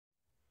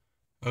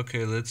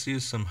Okay, let's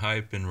use some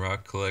hype in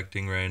rock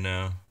collecting right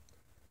now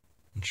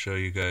and show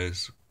you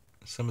guys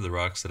some of the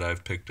rocks that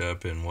I've picked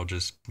up, and we'll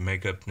just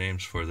make up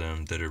names for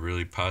them that are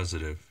really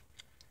positive.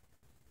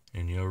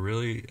 And you'll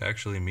really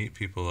actually meet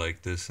people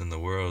like this in the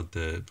world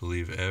that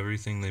believe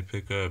everything they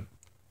pick up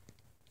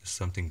is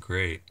something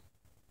great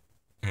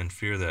and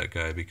fear that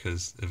guy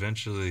because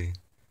eventually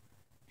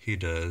he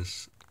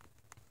does.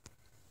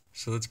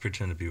 So let's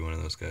pretend to be one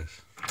of those guys.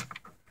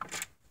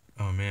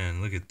 Oh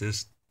man, look at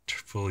this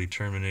fully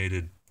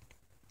terminated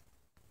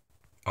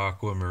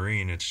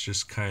aquamarine. It's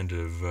just kind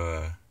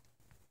of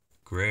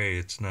gray.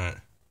 It's not.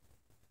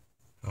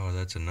 Oh,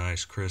 that's a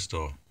nice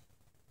crystal.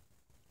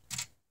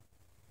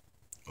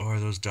 Oh, are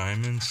those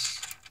diamonds?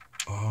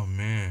 Oh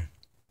man,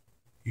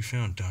 you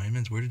found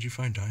diamonds? Where did you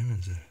find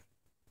diamonds at?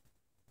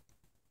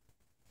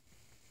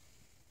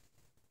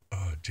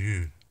 Oh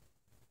dude.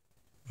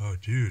 Oh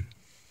dude.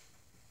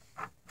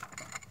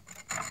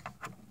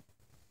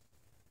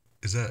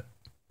 Is that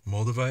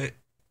moldavite?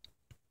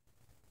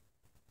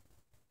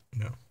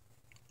 No.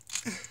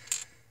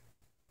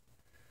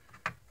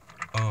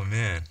 Oh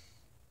man,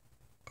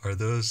 are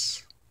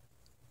those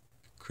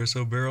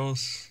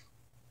chrysoberyls?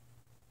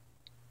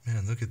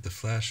 Man, look at the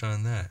flash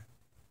on that.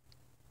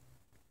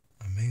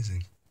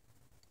 Amazing.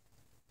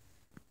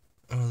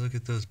 Oh, look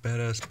at those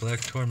badass black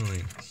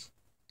tourmalines.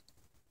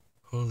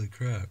 Holy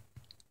crap.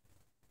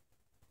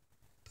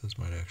 Those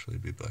might actually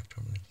be black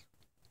tourmalines.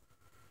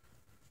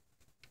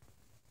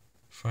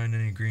 Find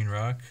any green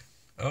rock?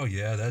 Oh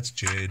yeah, that's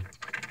jade.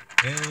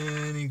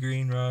 Any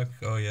green rock?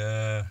 Oh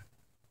yeah.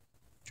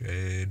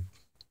 Jade.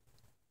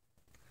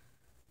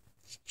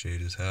 It's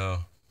jade as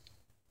hell.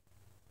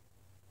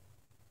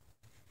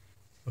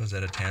 Was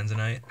that a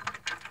tanzanite?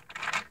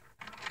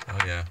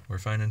 Oh yeah, we're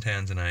finding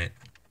tanzanite.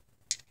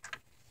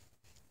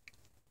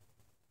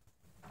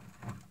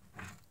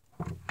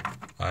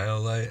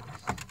 Iolite.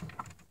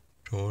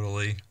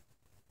 Totally.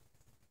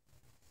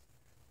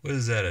 What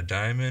is that, a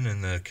diamond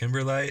in the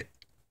kimberlite?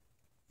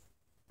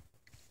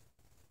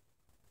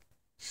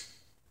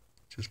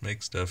 Just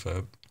make stuff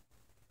up.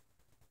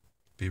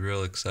 Be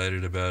real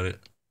excited about it.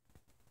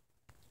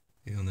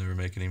 You'll never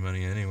make any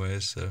money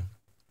anyways, so.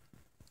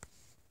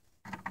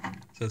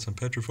 Is that some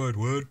petrified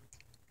wood?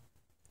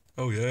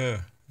 Oh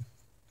yeah.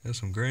 Has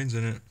some grains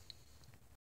in it.